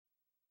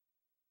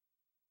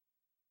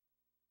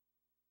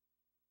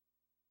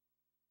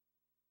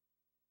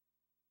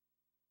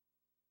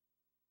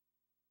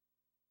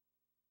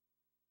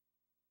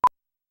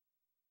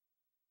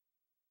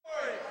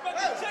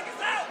Check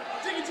us out.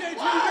 Jiggy Jag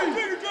TV.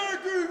 Jiggy Jag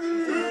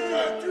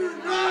TV.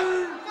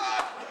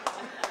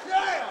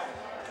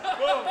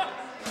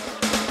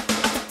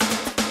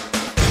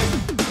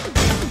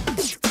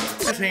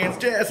 Jazz hands,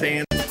 jazz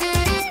hands.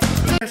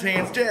 Jazz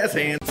hands, jazz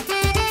hands.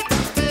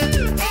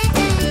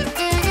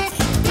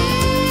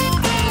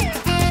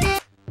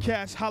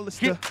 Cash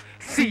Hollister.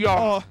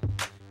 CR.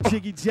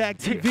 Jiggy Jag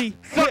TV.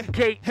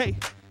 Fuckgate. Hey.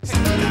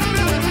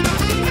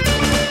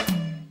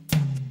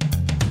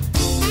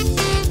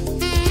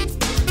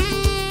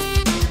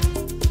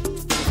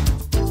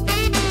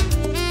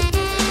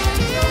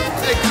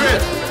 Hey,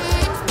 Chris.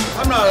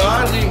 I'm not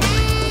Ozzy.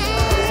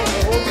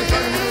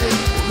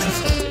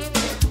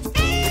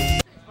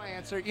 My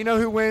answer. You know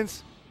who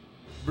wins?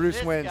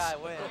 Bruce wins. Guy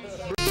wins.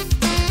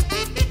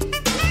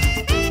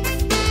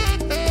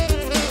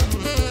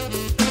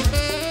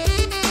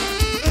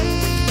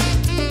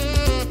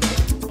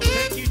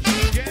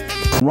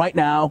 Right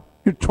now,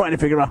 you're trying to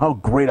figure out how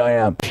great I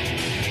am.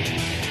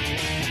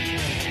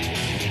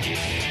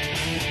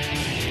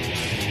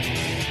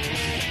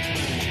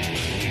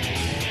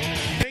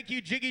 Thank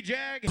you, Jiggy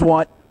Jag. Guess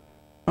what?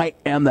 I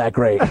am that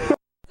great. It's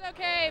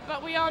okay,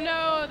 but we all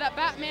know that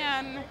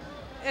Batman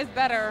is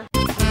better.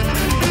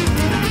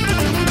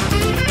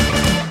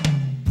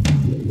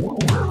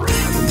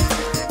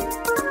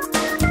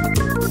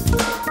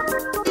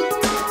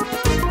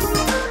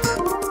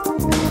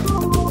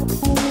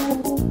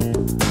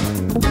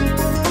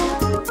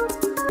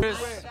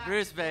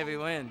 Bruce, baby,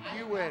 win.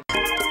 You win.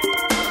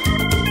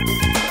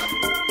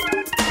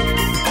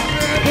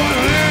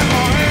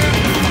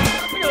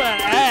 Look Look at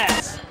that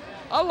ass.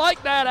 I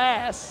like that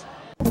ass.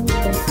 1, 2,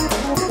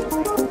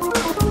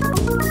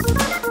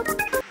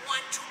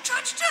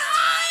 touchdown!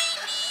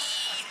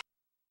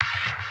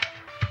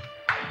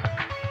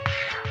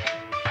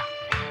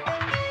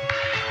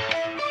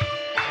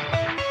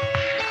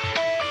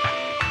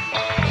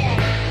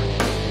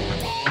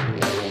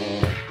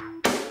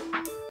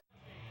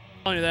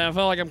 That. I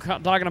feel like I'm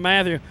talking to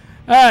Matthew.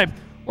 All right,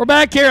 we're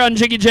back here on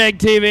Jiggy Jag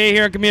TV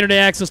here on Community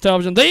Access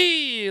Television,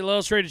 the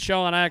illustrated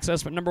show on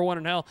Access, but #1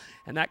 in hell.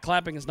 And that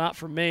clapping is not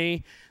for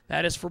me.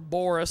 That is for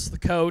Boris, the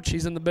coach.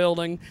 He's in the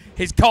building.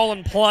 He's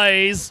calling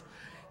plays.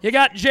 You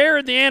got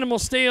Jared the Animal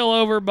Steel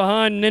over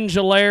behind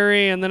Ninja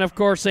Larry, and then, of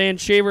course, Ann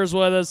Cheever's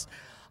with us.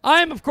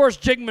 I am, of course,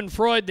 Jigman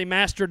Freud, the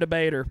master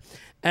debater.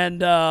 And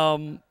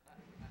go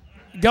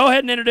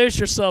ahead and introduce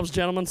yourselves,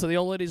 gentlemen, so the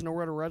old ladies know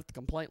where to write the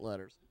complaint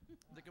letters.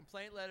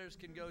 Complaint letters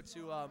can go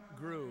to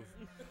Groove.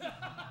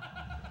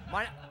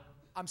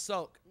 I'm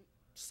Soak.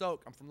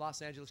 I'm from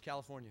Los Angeles,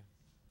 California.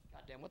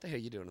 Goddamn, what the hell are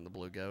you doing in the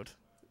Blue Goat?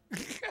 I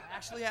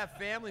actually have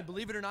family.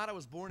 Believe it or not, I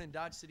was born in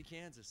Dodge City,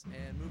 Kansas,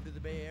 and moved to the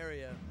Bay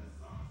Area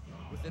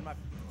within my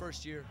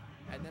first year.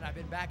 And then I've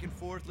been back and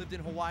forth, lived in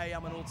Hawaii.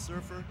 I'm an old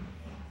surfer,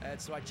 and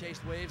so I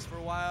chased waves for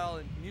a while.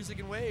 And music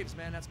and waves,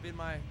 man, that's been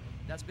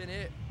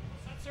it.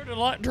 Sort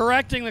of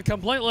directing the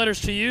complaint letters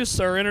to you,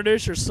 sir.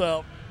 Introduce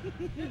yourself.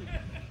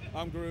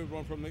 I'm Groove.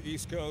 I'm from the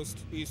East Coast,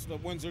 east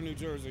of Windsor, New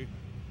Jersey.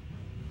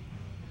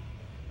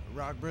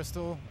 Rock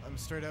Bristol. I'm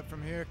straight up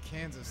from here,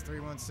 Kansas,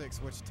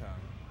 316 Wichita.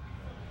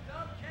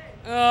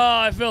 Oh,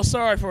 I feel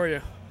sorry for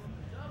you.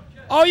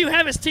 All you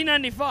have is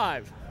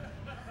T95.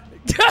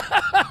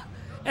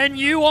 And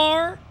you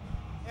are?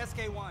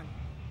 SK1.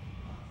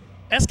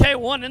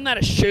 SK1, isn't that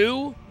a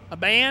shoe? A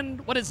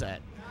band? What is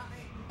that?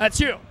 That's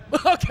you.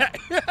 Okay.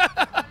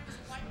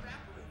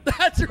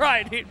 That's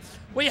right.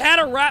 We had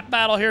a rap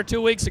battle here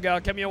 2 weeks ago. How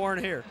come you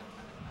weren't here?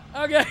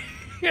 Okay.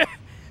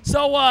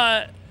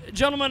 So,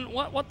 gentlemen,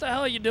 what the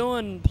hell are you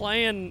doing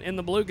playing in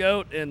the Blue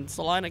Goat in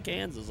Salina,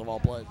 Kansas, of all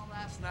places?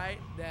 Last night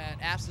that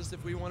asked us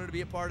if we wanted to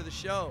be a part of the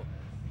show.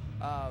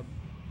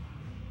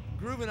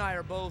 Groove and I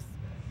are both,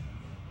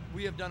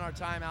 we have done our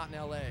time out in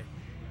L.A.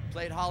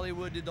 Played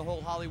Hollywood, did the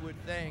whole Hollywood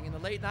thing. In the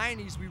late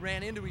 90s, we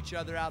ran into each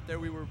other out there.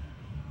 We were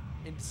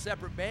in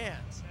separate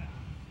bands.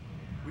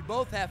 We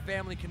both have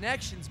family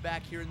connections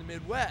back here in the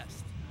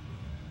Midwest.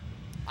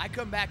 I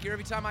come back here,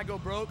 every time I go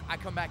broke, I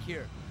come back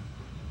here.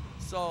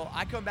 So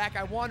I come back,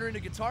 I wander into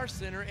Guitar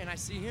Center, and I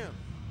see him.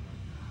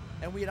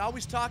 And we had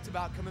always talked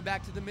about coming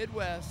back to the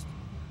Midwest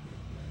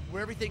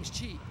where everything's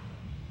cheap.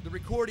 The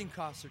recording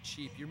costs are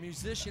cheap. Your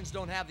musicians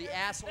don't have the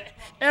asshole.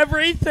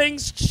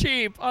 Everything's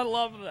cheap. I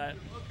love that.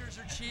 Hookers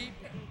are cheap.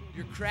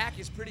 Your crack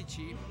is pretty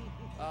cheap.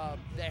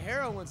 The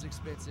heroin's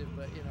expensive,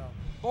 but you know.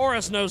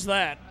 Boris knows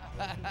that.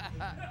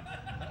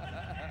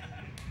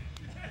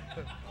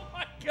 Oh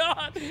my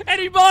God! And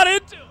he bought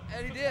into it.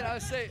 And he did. I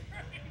was saying,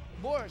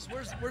 Boris,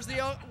 where's the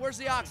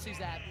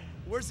oxys at?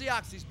 Where's the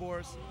oxys,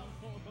 Boris?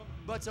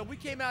 But so we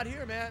came out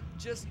here, man,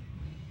 just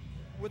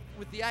with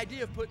the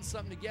idea of putting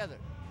something together.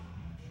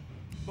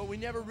 But we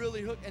never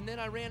really hooked. And then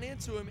I ran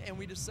into him, and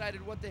we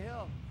decided, what the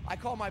hell? I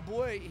call my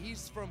boy.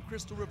 He's from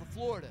Crystal River,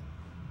 Florida.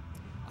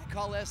 I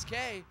call SK,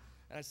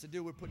 and I said,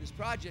 dude, we're putting this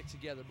project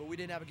together, but we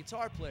didn't have a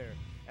guitar player.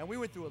 And we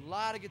went through a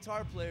lot of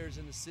guitar players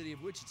in the city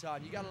of Wichita,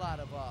 and you got a lot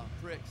of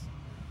pricks.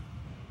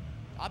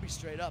 I'll be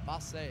straight up. I'll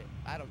say it.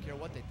 I don't care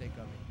what they think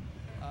of me.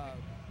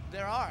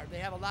 They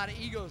have a lot of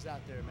egos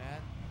out there,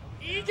 man.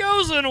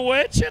 Egos in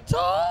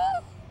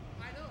Wichita?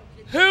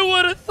 Who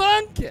would have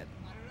thunk it?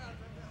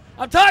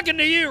 I'm talking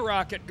to you,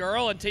 Rocket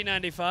Girl and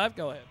T95.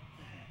 Go ahead.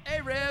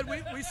 Hey, Red,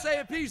 we say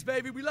a piece,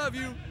 baby. We love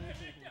you.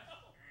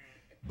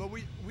 But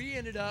we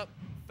ended up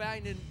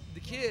finding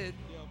the kid.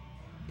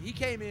 He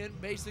came in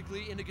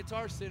basically into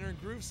Guitar Center, and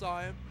Groove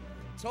saw him,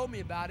 told me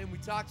about him. We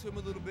talked to him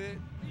a little bit.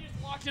 You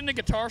just walked into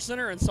Guitar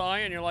Center and saw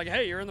you, and you're like,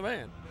 hey, you're in the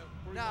band.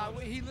 Nah,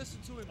 he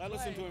listened to him play. I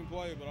listened to him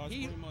play, but I was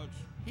pretty much...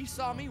 He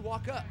saw me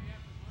walk up.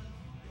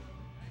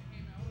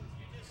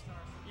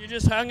 You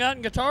just hung out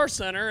in Guitar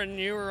Center, and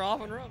you were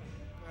off and running.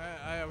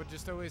 I would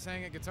just always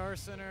hang at Guitar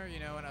Center, you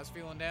know, when I was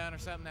feeling down or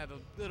something, had a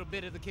little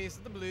bit of the case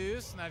of the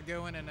blues, and I'd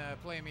go in and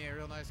play me a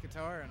real nice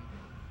guitar, and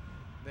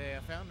they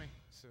found me,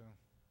 so.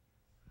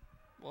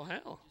 Well,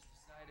 hell. Just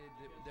decided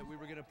that we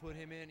were going to put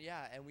him in,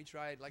 yeah, and we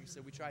tried, like I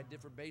said, we tried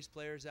different bass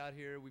players out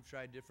here. We've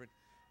tried different.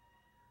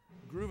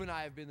 Groove and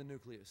I have been the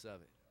nucleus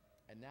of it,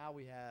 and now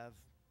we have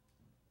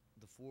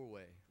the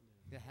four-way.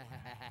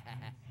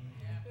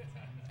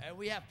 And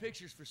we have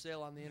pictures for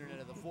sale on the internet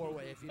of the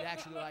four-way if you'd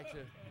actually like to,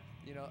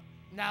 you know.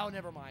 No,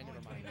 never mind.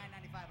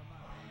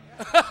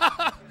 $29.95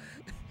 a month.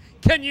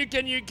 Can you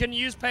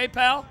use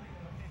PayPal?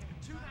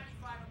 $2.95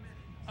 a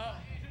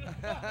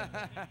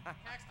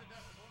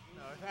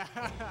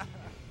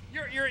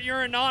minute.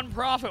 You're a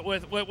non-profit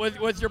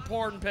with your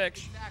porn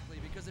pics. Exactly,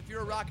 because if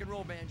you're a rock and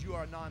roll band, you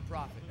are a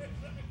non-profit.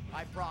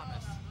 I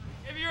promise.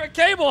 If you're a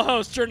cable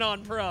host, you're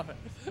non-profit.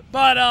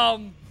 But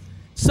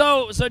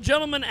so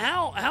gentlemen,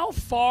 how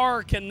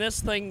far can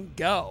this thing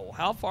go?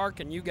 How far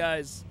can you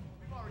guys?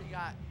 We've already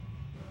got.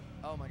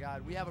 Oh my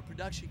God, we have a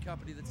production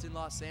company that's in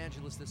Los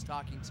Angeles that's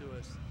talking to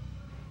us.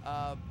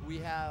 We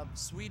have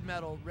Swede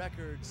Metal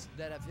Records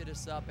that have hit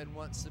us up and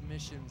want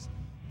submissions.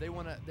 They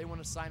want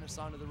to sign us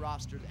onto the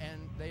roster,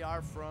 and they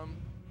are from,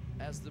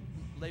 as the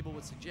label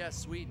would suggest,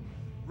 Sweden.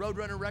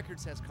 Roadrunner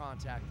Records has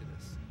contacted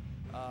us.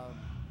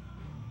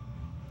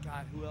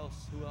 God, who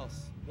else?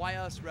 Why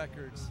Us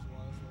Records.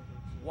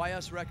 Why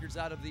Us Records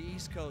out of the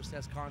East Coast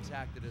has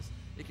contacted us.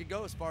 It could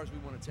go as far as we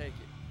want to take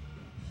it.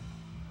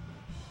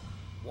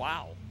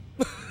 Wow.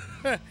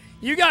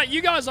 You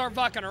guys aren't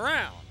fucking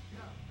around.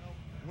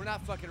 We're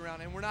not fucking around,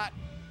 and we're not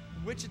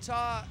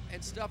Wichita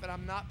and stuff, and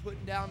I'm not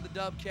putting down the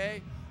Dub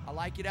K. I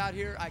like it out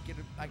here. I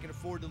can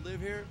afford to live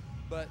here,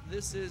 but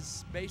this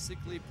is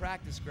basically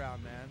practice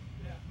ground, man.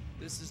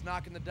 This is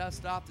knocking the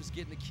dust off. This is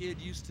getting the kid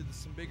used to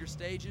some bigger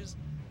stages,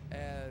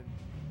 and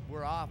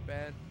we're off,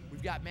 man.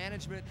 We've got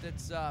management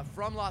that's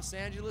from Los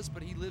Angeles,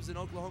 but he lives in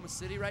Oklahoma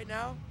City right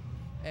now,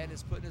 and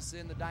is putting us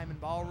in the Diamond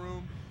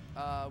Ballroom.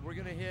 We're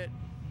gonna hit.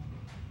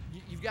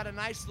 You've got a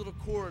nice little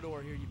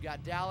corridor here. You've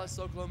got Dallas,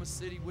 Oklahoma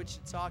City,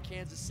 Wichita,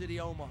 Kansas City,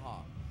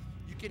 Omaha.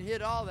 You can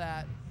hit all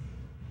that,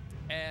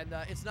 and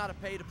it's not a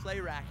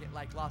pay-to-play racket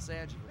like Los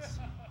Angeles.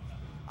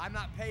 I'm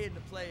not paying to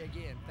play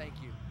again, thank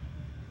you.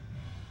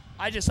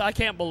 I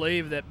can't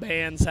believe that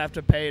bands have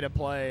to pay to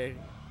play.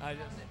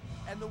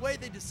 And the way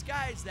they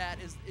disguise that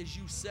is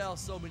you sell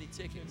so many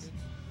tickets.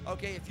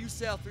 Okay, if you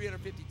sell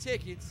 350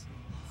 tickets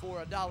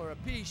for $1 a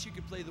piece, you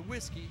can play the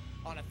Whiskey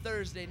on a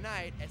Thursday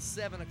night at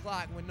 7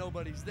 o'clock when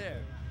nobody's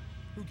there.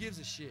 Who gives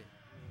a shit?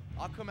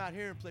 I'll come out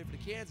here and play for the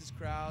Kansas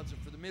crowds or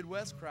for the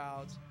Midwest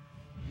crowds,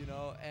 you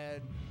know,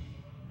 and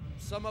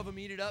some of them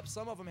eat it up.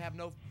 Some of them have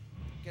no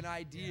fucking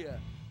idea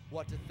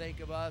what to think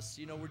of us.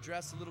 You know, we're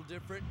dressed a little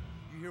different.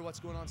 You hear what's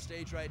going on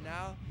stage right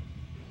now.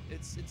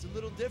 It's a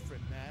little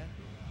different, man.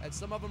 And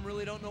some of them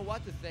really don't know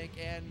what to think,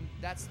 and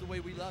that's the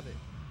way we love it.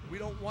 We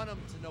don't want them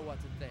to know what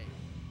to think.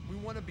 We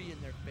want to be in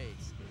their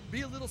face.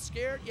 Be a little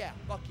scared? Yeah,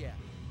 fuck yeah.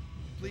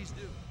 Please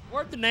do.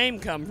 Where'd the name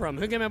come from?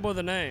 Who came up with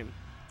the name?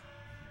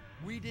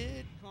 We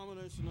did.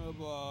 Combination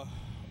of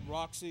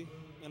Roxy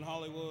in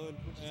Hollywood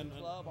and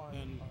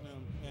Vine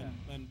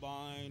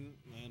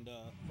and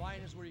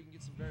Vine is where you can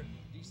get some very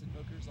decent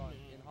hookers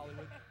in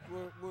Hollywood.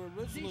 We're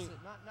originally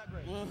decent, not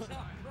great.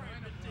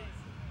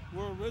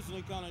 We're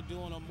originally kind of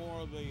doing a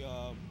more of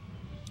a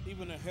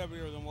even a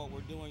heavier than what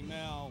we're doing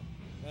now.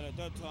 And at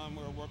that time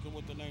we were working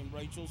with the name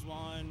Rachel's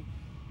Vine,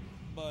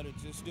 but it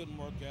just didn't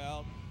work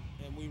out.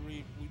 And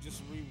we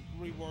just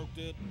reworked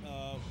it.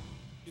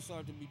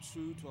 Decided to be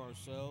true to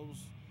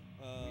ourselves.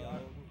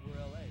 We're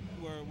LA.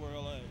 We're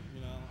LA.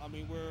 You know, I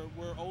mean,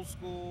 we're old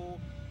school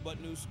but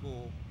new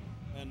school,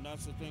 and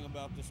that's the thing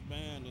about this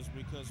band is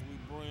because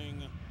we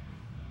bring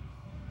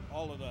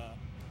all of that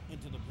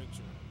into the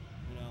picture.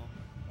 You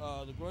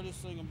know, the greatest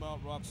thing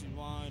about Roxy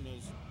Vine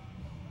is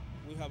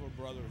we have a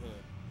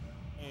brotherhood,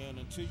 and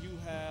until you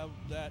have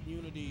that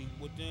unity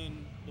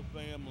within the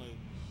family,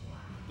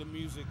 the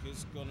music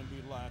is going to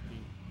be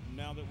lacking.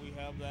 Now that we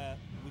have that,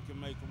 we can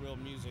make real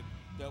music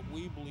that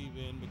we believe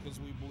in because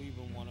we believe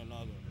in one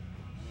another.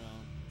 You know,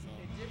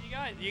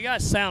 so. You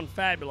guys sound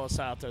fabulous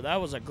out there.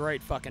 That was a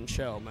great fucking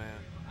show, man.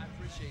 I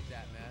appreciate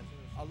that, man.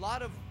 A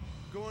lot of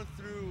going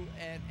through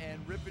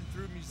and ripping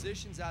through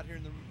musicians out here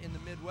in the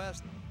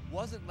Midwest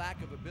wasn't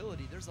lack of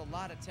ability. There's a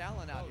lot of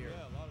talent out here.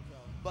 Yeah, a lot of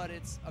talent. But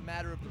it's a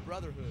matter of the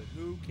brotherhood.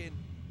 Who can,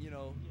 you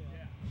know,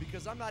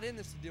 because I'm not in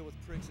this to deal with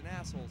pricks and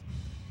assholes.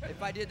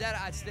 If I did that,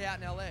 I'd stay out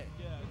in L.A. Yeah,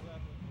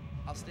 exactly.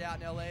 I'll stay out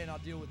in L.A. and I'll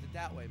deal with it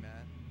that way,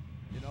 man.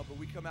 You know, but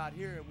we come out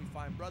here and we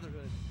find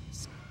brotherhood.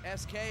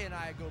 SK and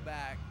I go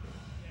back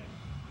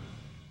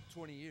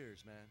 20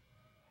 years, man.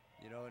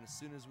 You know, and as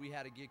soon as we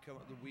had a gig come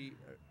up,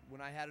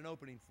 when I had an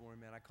opening for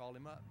him, man, I called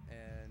him up,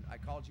 and I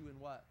called you in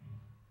what?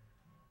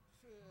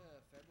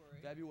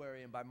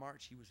 February, and by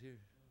March he was here.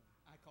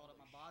 I called up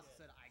my boss and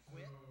said I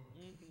quit.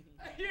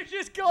 You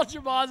just called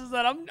your boss and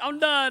said, I'm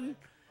done.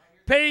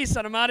 Peace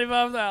on a mighty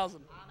 5,000. I'm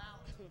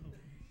out.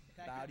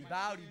 Bowdy,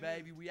 bowdy,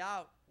 baby, we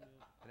out.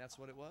 And that's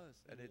what it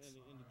was. And the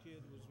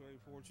kid was very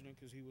fortunate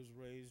because he was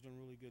raised on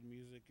really good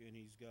music, and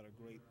he's got a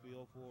great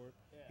feel for it.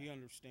 Yeah. He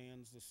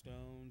understands the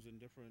Stones and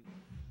different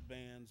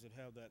bands that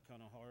have that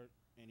kind of heart.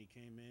 And he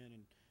came in,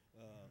 and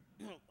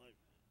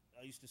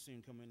I used to see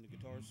him come in the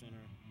Guitar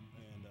Center,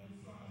 and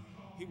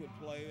he would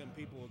play, and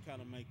people would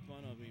kind of make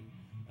fun of him.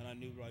 And I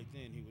knew right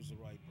then he was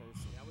the right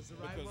person. That was the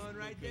right one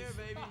right there,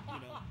 baby. You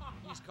know,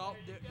 he's called,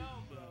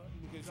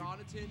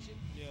 drawing attention.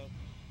 Yeah.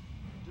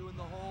 Doing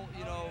the whole,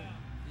 you know,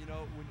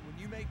 when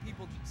you make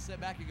people sit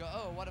back and go,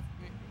 oh, what if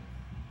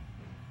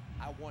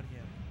I want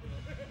him.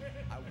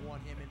 I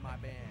want him in my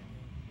band.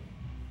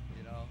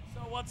 You know.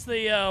 So what's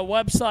the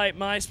website,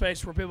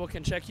 MySpace, where people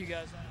can check you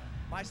guys out?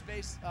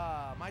 MySpace,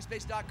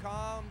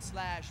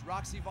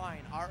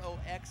 MySpace.com/RoxyVine,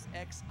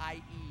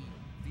 RoxxieVine.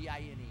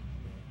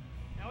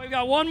 Now we've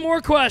got one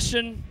more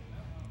question,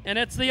 and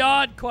it's the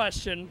odd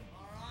question.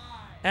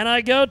 And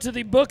I go to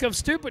the book of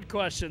stupid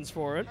questions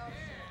for it.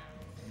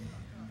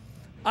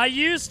 I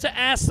used to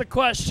ask the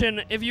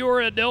question, if you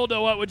were a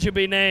dildo, what would you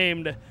be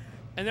named?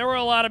 And there were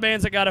a lot of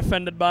bands that got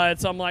offended by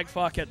it, so I'm like,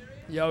 fuck it.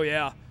 Yo,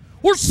 yeah.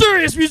 We're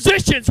serious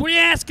musicians. What are you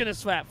asking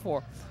us that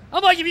for?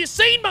 I'm like, have you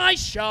seen my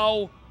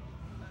show?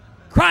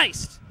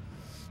 Christ.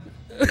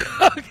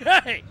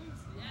 Okay.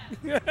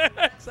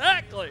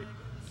 Exactly.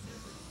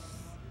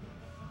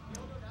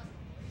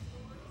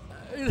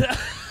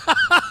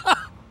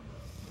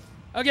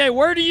 Okay,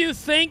 where do you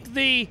think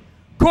the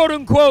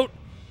quote-unquote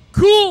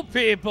cool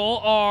people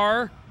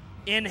are,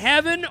 in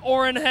heaven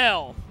or in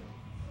hell?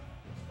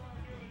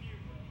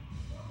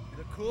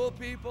 The cool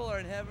people are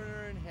in heaven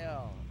or in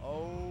hell.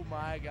 Oh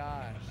my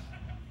gosh.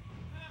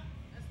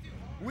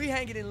 We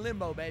hanging in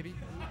limbo, baby.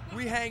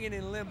 We hanging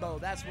in limbo.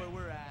 That's where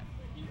we're at.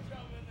 You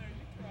jump in there,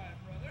 you cry,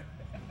 brother.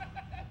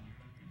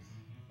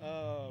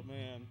 Oh,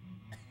 man.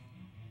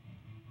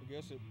 I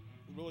guess it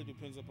really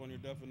depends upon your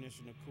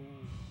definition of cool.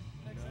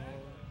 You know?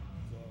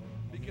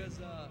 Because,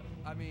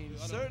 I mean,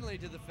 certainly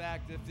to the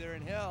fact that if they're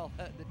in hell,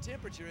 the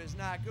temperature is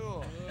not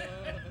cool.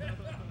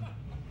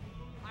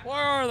 Where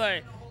are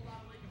they?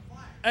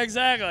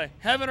 Exactly.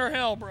 Heaven or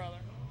hell, brother?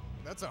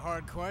 That's a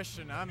hard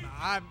question.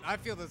 I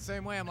feel the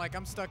same way.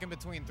 I'm stuck in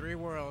between three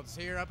worlds,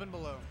 here, up, and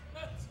below.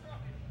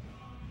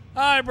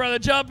 All right, brother,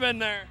 jump in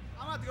there.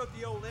 I'm going to have to go with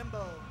the old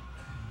limbo.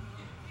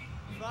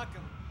 Fuck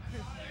them.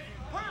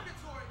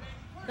 Purgatory,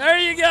 baby. There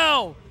you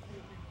go.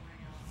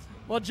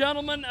 Well,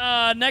 gentlemen,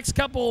 next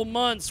couple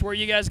months, where are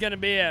you guys going to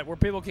be at, where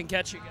people can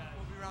catch you guys?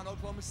 We'll be around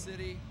Oklahoma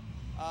City.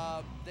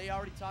 They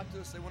already talked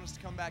to us. They want us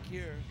to come back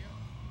here.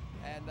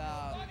 And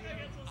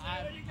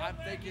I'm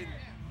thinking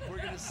we're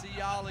going to see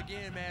y'all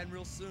again, man,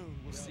 real soon.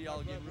 We'll see y'all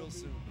again real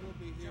soon. We'll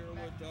be here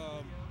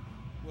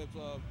with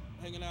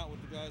hanging out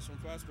with the guys from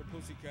Faster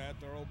Pussycat.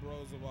 They're old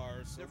bros of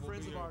ours. They're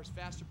friends of ours.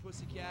 Faster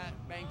Pussycat,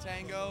 Bang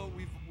Tango.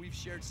 We've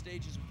shared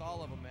stages with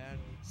all of them, man.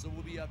 So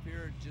we'll be up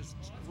here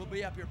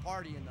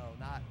partying though.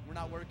 We're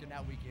not working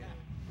that weekend.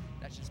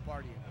 That's just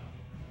partying.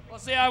 Well,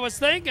 see, I was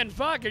thinking,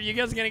 fuck, are you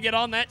guys gonna get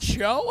on that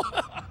show?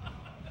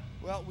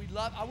 Well,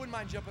 I wouldn't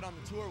mind jumping on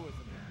the tour with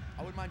them.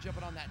 I wouldn't mind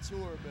jumping on that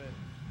tour, but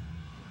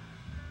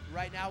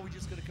right now we're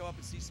just gonna come up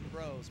and see some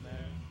bros,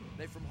 man.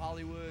 They from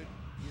Hollywood,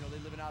 you know, they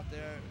living out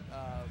there.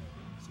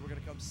 So we're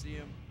gonna come see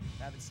them.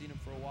 Haven't seen them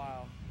for a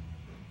while.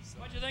 So.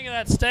 What'd you think of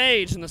that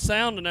stage and the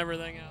sound and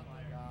everything out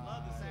there?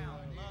 Love the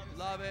sound.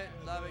 Love it.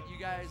 You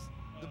guys,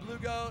 the Blue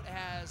Goat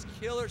has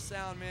killer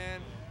sound,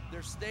 man.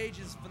 Their stage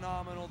is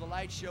phenomenal. The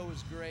light show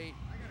is great.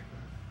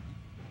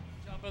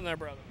 Jump in there,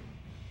 brother.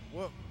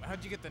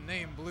 How'd you get the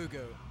name Blue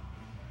Goat?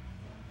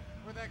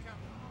 Where'd that come from?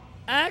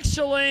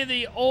 Actually,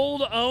 the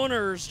old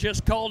owners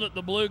just called it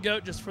the Blue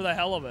Goat just for the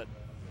hell of it.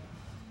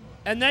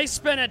 And they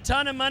spent a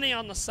ton of money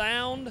on the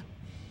sound,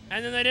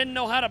 and then they didn't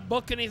know how to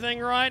book anything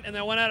right, and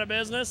they went out of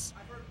business.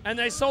 And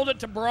they sold it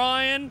to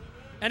Brian,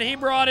 and he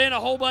brought in a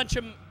whole bunch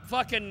of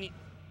fucking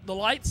the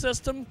light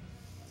system.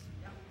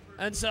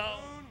 And so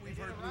we've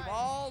heard Blue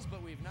Balls,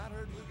 but we've not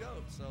heard Blue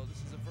Goat, so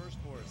this is a first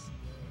for us.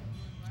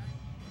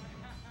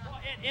 Well,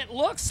 it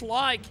looks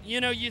like, you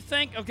know, you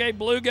think, okay,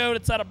 Blue Goat,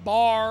 it's at a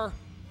bar.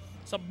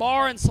 It's a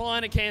bar in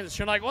Salina, Kansas.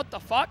 You're like, what the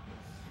fuck?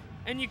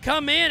 And you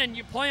come in and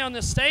you play on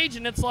this stage,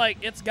 and it's like,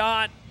 it's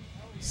got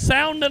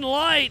sound and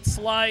lights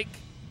like. I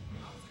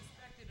was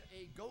expecting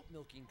a goat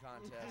milking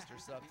contest or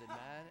something,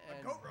 man. And,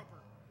 a goat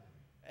roper.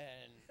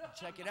 And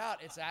check it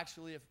out. It's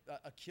actually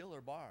a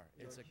killer bar.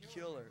 It's a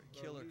killer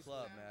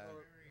club, man.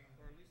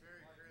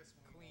 Very crisp,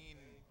 clean.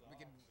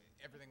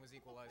 everything was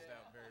equalized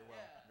out very well,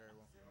 very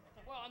well.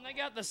 Well, and they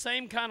got the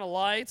same kind of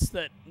lights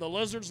that the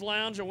Lizards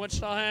Lounge in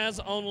Wichita has,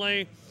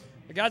 only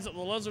the guys at the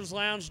Lizards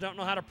Lounge don't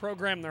know how to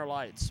program their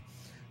lights.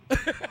 So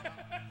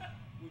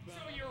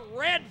you're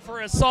red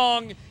for a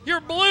song,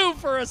 you're blue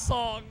for a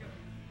song.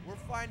 We're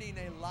finding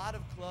a lot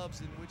of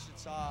clubs in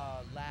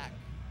Wichita lack.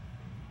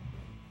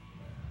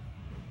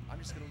 I'm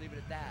just going to leave it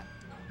at that.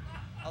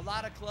 A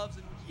lot of clubs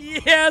in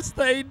Wichita. Yes,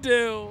 they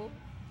do.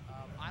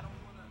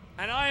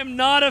 And I am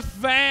not a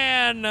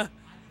fan.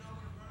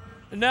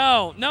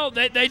 No,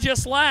 they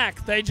just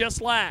lack. They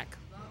just lack.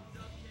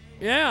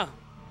 Yeah.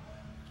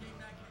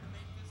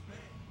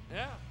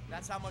 Yeah.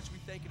 That's how much we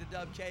think of the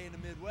Dub K in the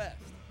Midwest.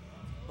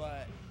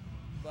 But.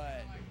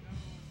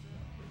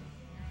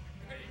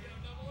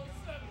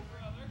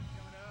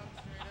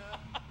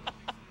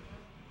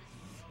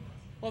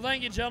 Well,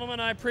 thank you, gentlemen.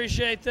 I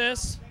appreciate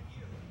this.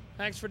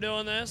 Thanks for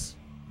doing this.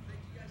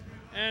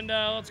 And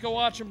let's go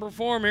watch them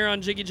perform here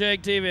on Jiggy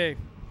Jag TV.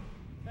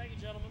 Thank you,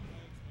 gentlemen.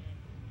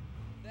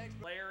 Thanks,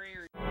 Larry.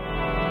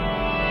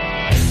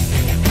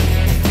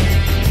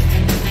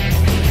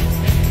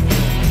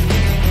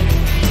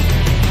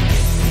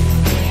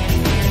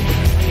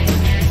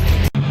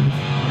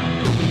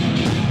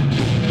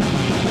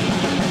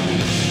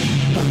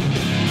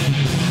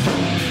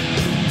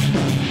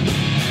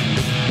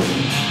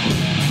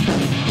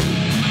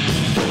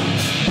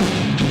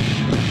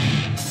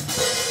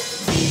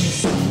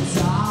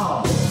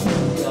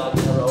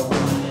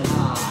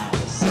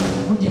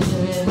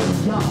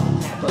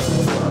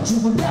 You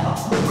will never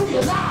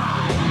realize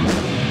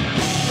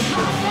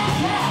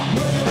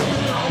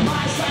on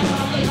my side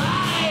of the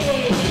line.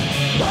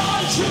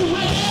 What you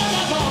will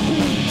ever be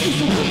is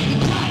the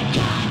wicked kind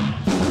guy.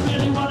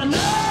 Really wanna know?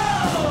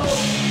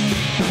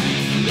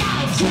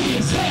 I'll see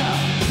his hair.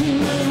 You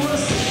really wanna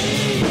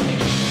see?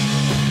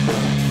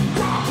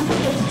 Talk to me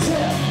to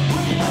tell.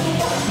 When you ever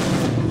wanna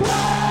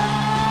run,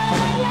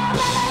 you're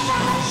really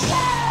not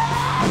sure.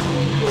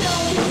 You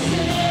don't be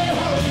sitting,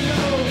 oh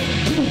no.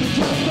 You can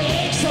just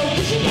make so.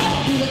 You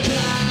never be the kind.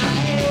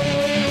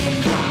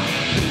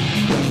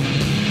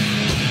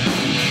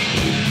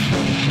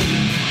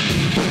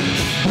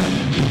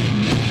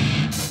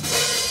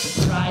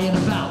 Crying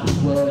about the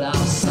world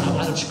outside,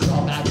 why don't you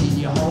crawl back in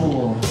your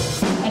hole?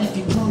 And if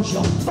you close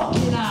your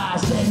fucking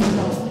eyes, then you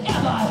don't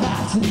ever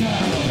have to know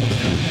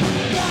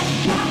that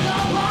you got no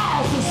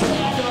balls to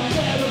stand up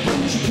there and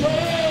preach your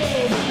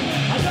game.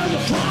 I know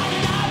you're crying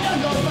and I know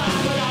you're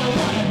lying, but I don't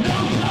wanna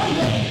know your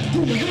name. Do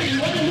you really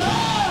wanna know?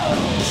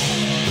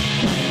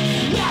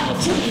 Yeah, the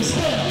truth is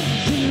hell.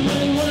 Do you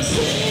really wanna see?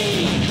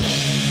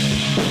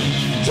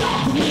 Talk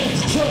to me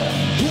into turn.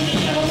 Do you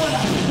ever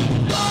wanna?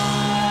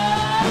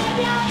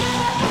 You're never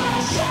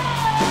sure.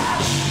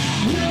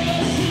 You're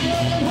gonna see it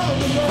and hold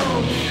the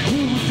road.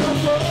 You don't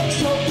look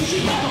so you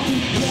should never be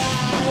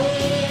crying.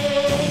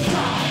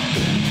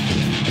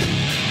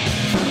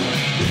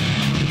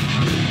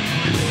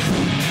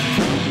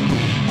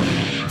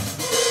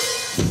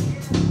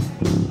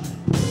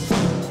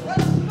 What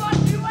the fuck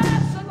you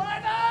at,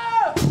 Salina?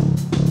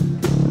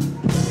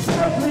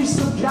 Make me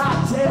some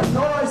goddamn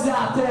noise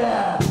out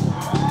there.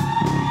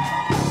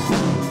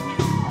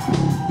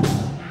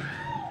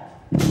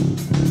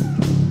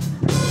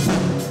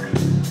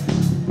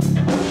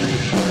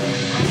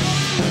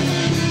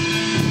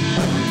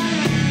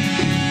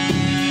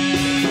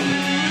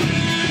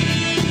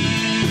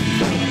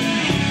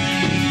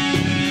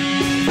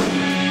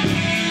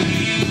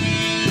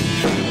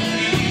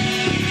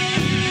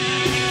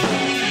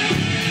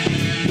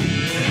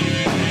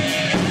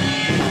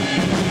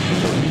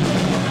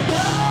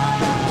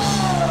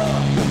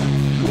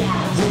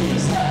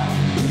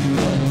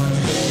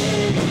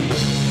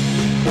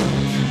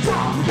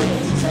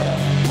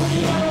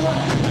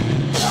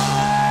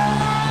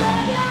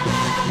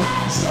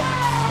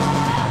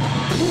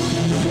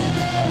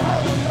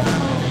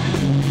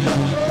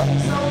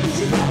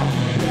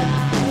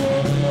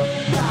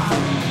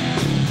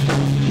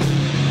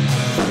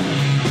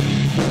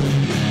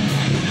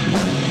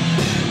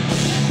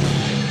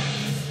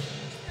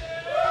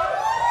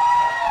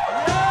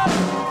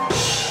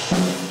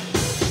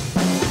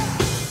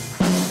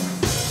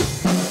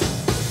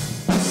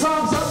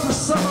 Songs up for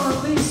summer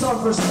release on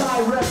for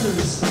Sky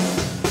Records.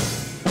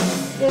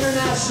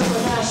 International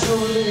and national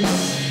release.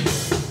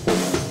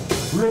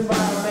 Written by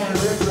our man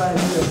Rick right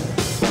here.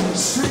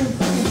 Extreme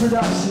Free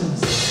Productions.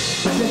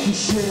 Check your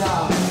shit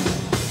out.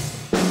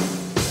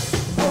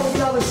 Before we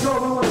got let's go,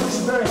 we want to wish a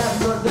very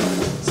happy birthday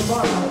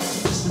tomorrow,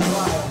 Mr.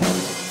 Brian.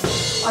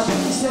 I think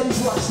he said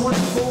he's what,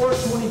 24,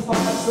 25,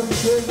 some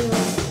shit, you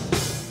know?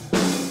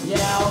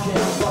 Yeah, okay,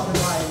 I'm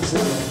fucking right, he's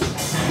here.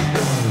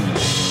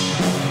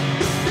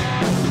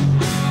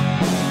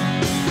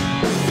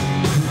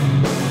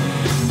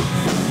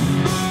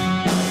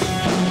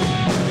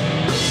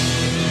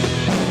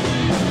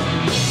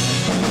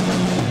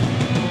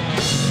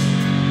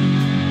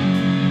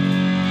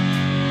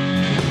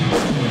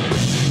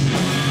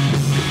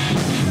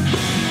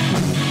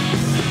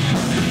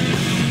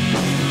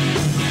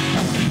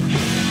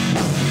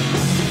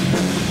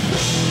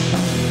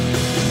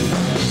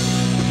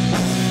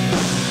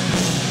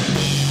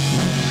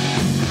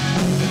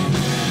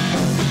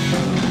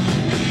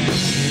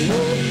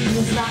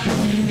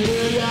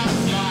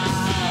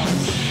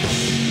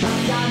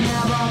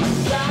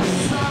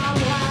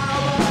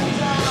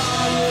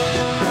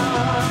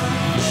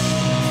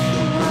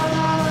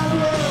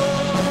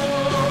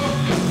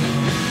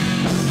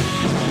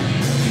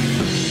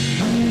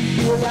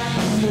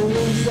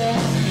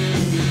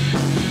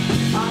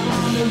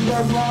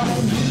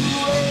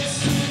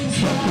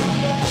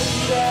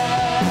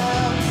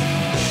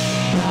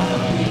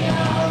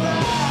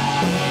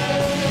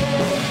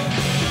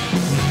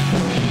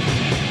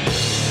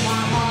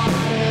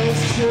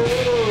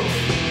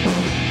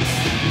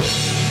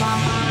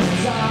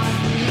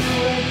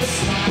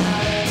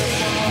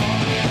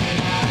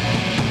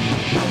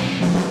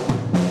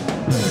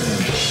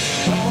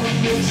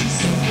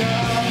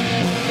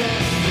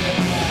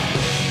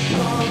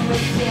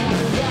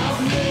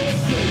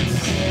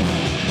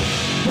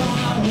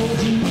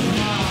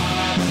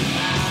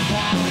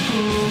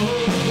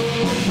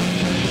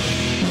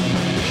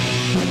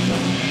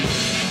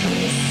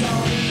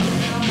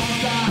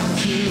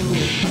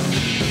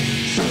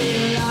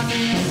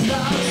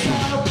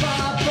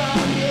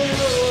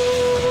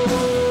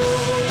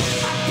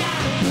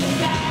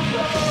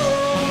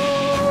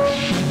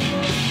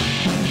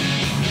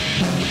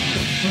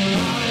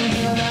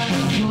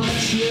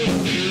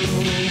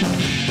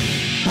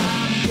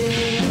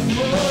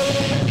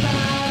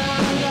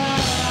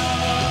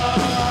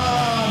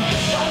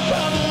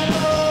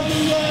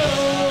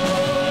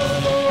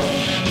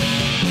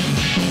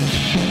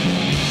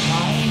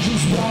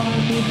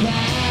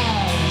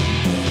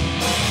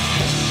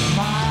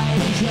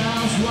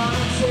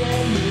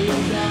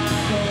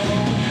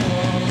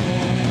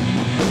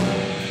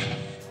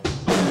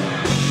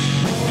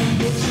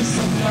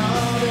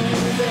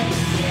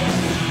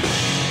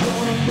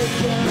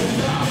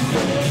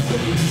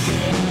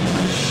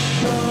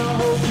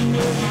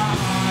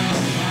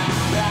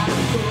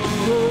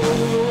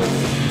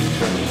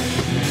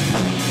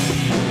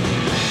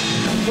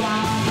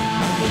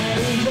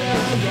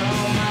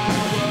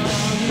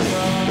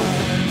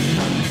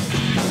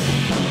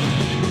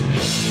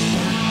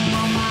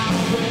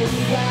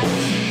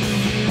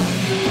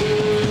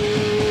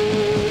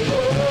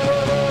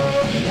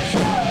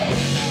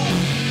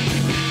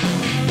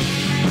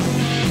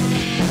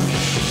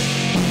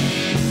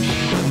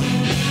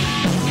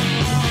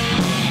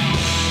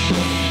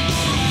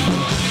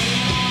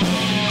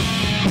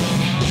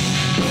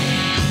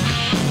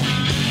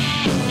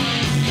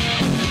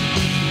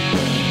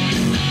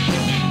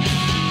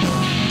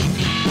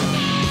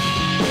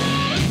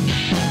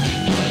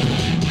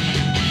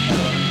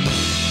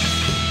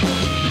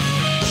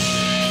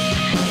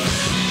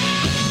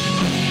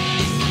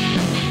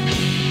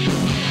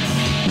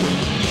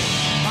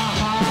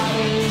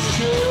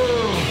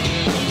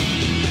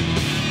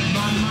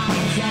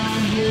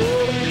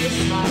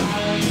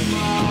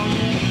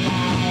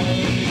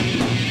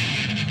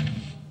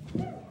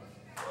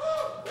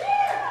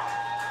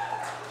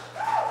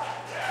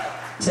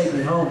 Take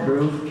me home,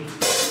 groove.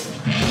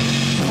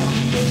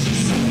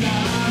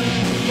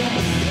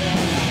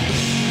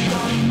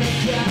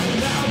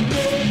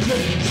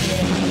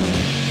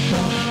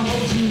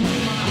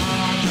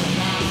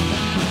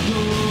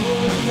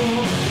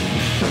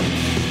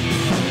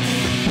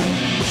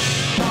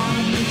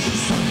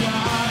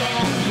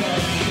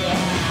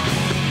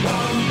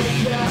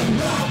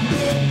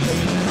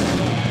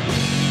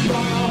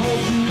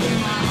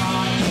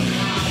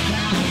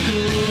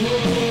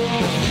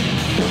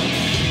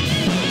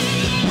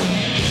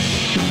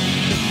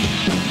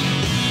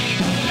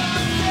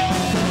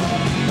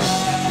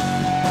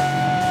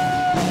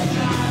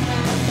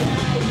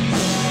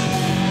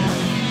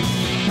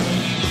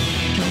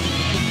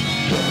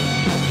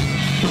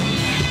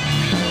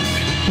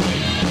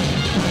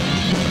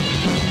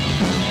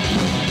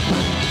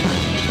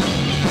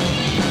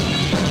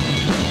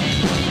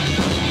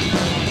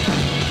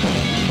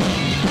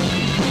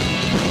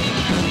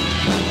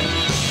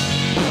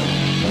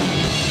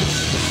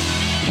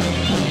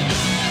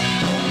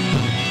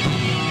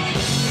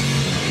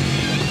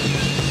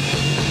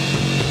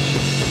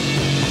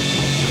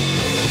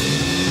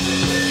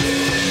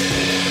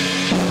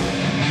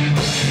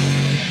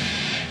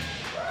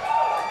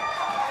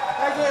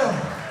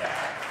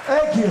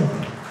 Thank you.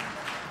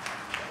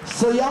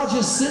 So y'all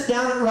just sit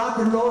down at rock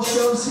and roll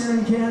shows here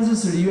in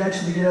Kansas, or do you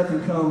actually get up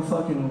and come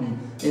fucking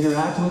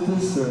interact with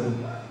us? Or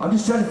I'm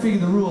just trying to figure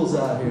the rules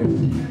out here.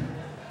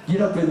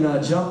 Get up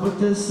and jump with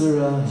this,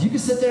 or you can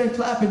sit there and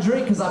clap and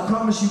drink, because I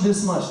promise you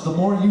this much: the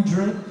more you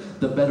drink,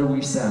 the better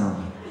we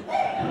sound.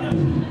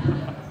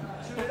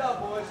 Shoot it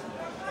up, boys.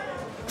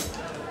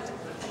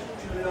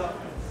 Shoot it up.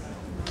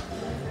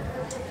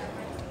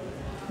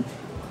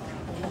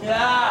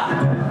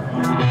 Yeah.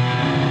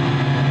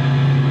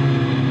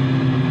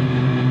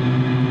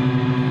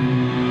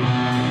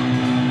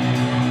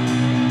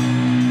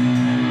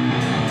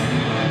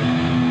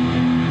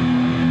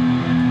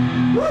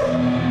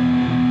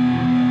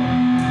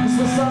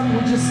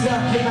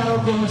 Came out of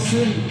Oklahoma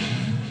City.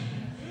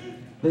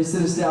 They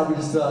sit us down. We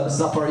just this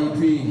is off our EP.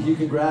 You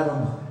can grab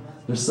them.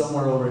 They're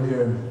somewhere over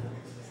here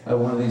at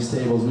one of these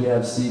tables. We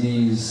have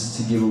CDs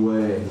to give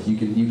away. You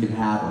can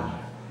have them,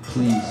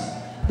 please.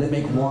 They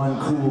make one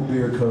cool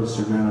beer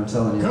coaster, man. I'm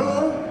telling you.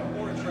 Come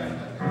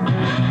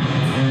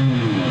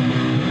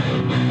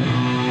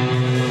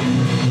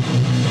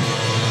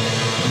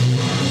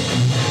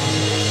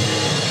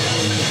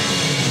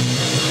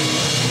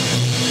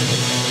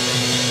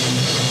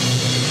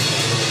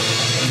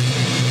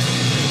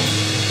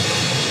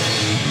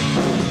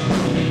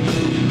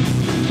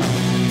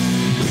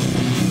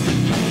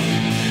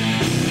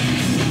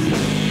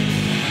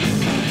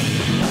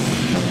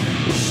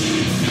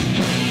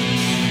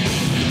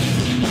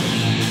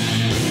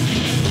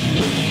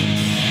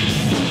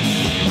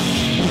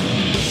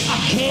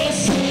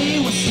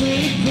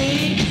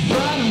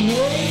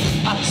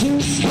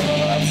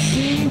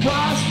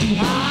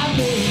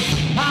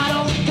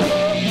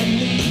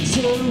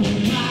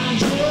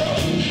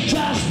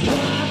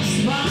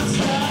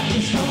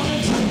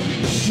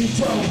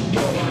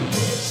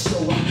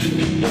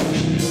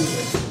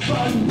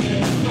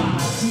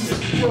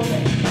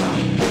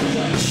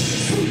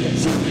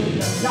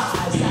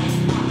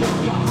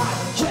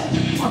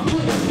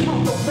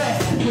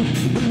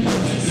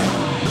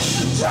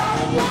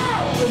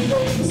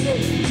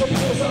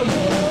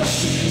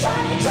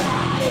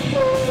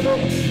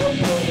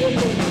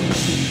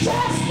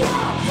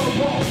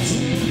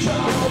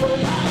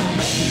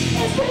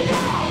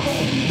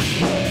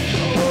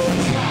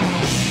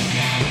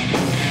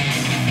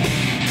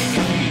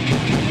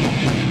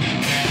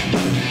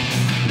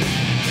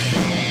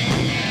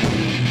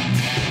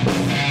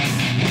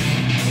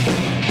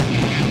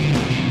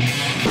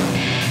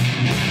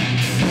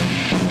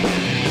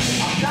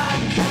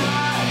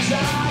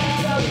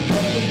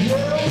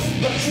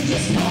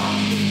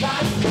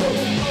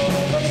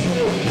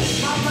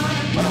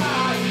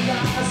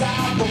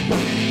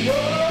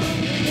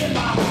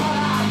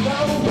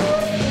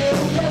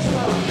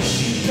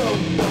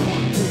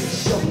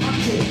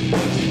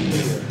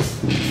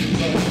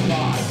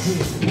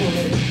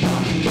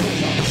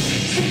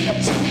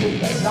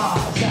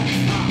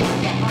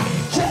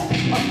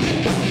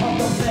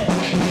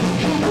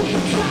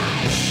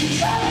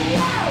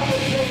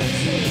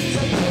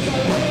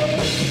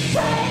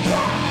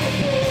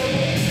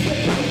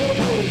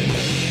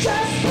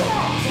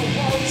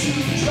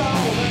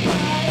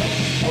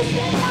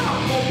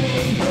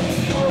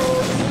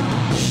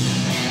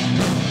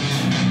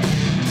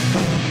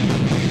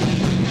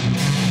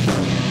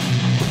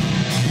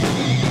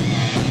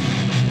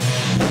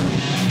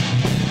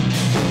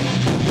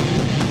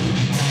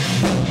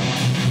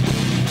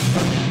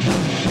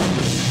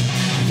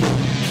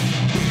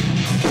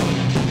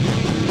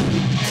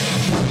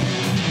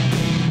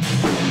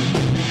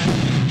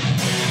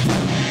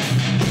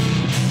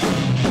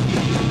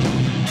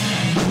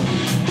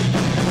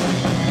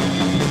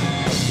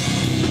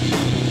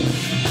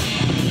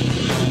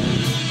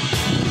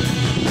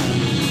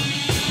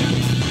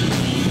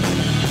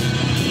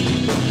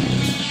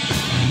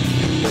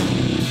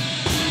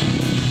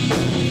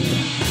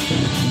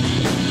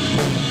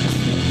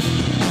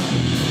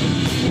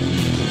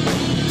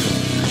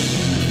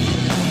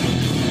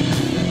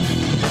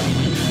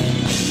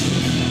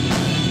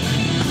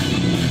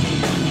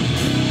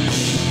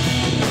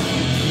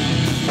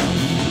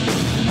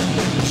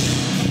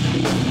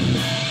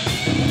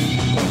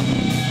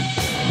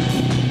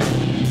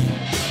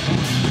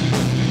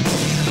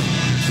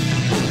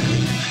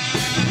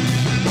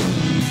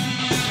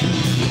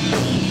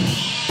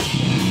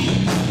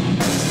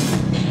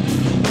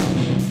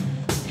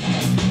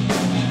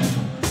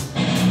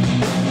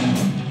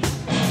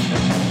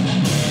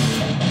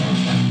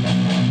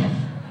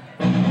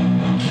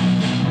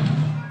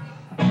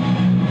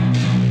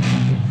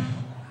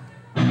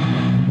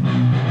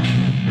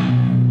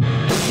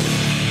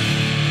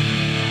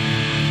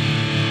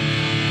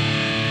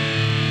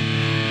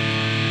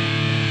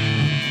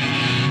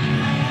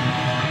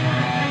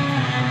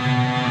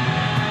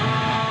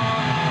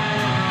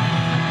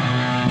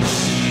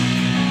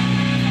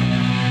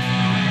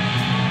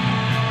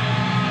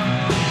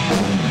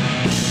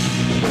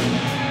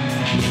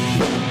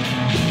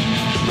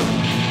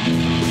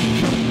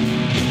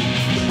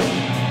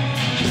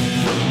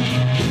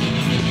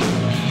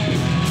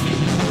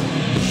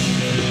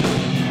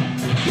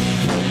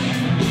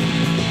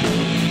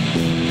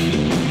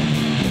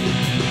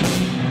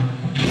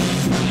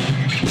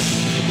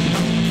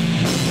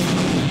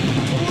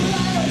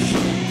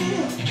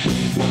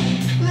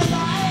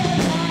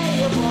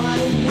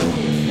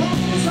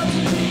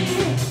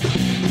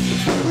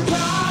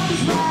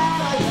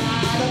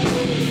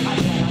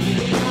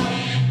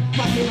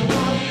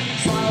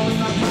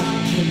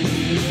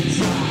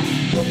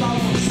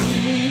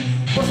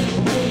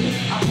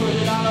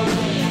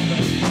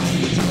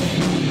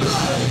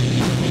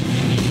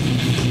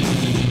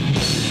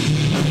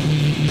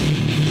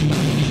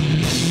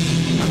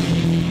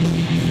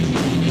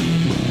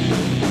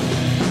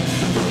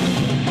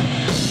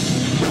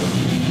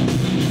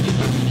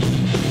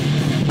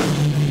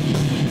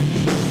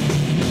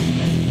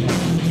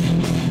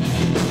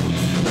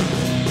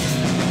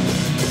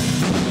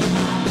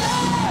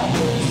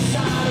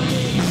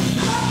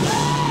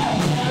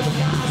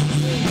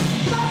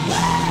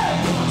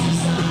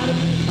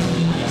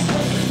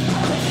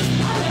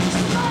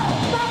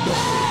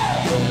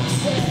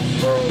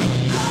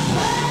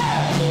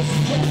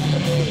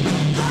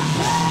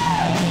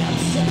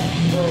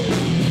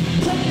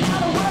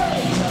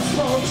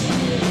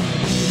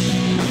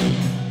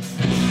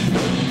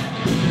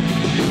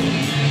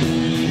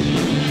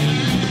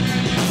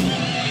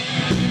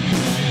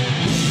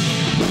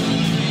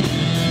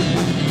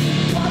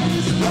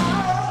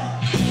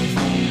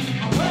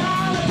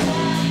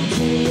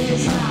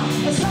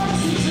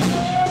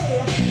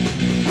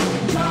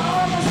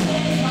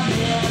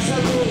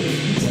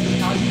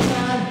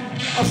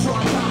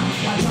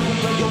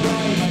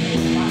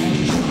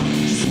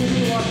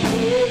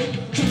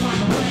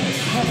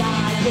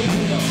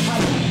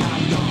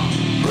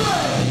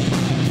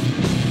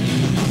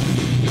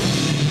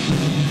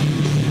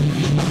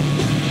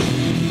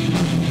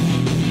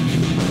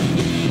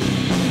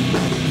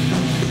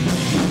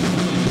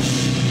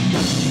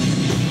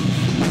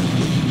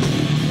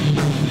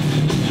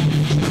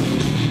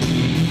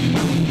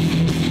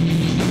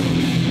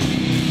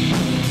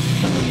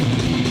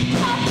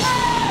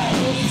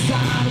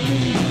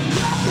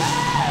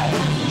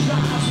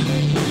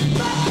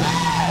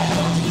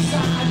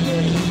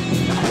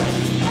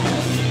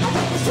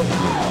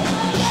Tonight!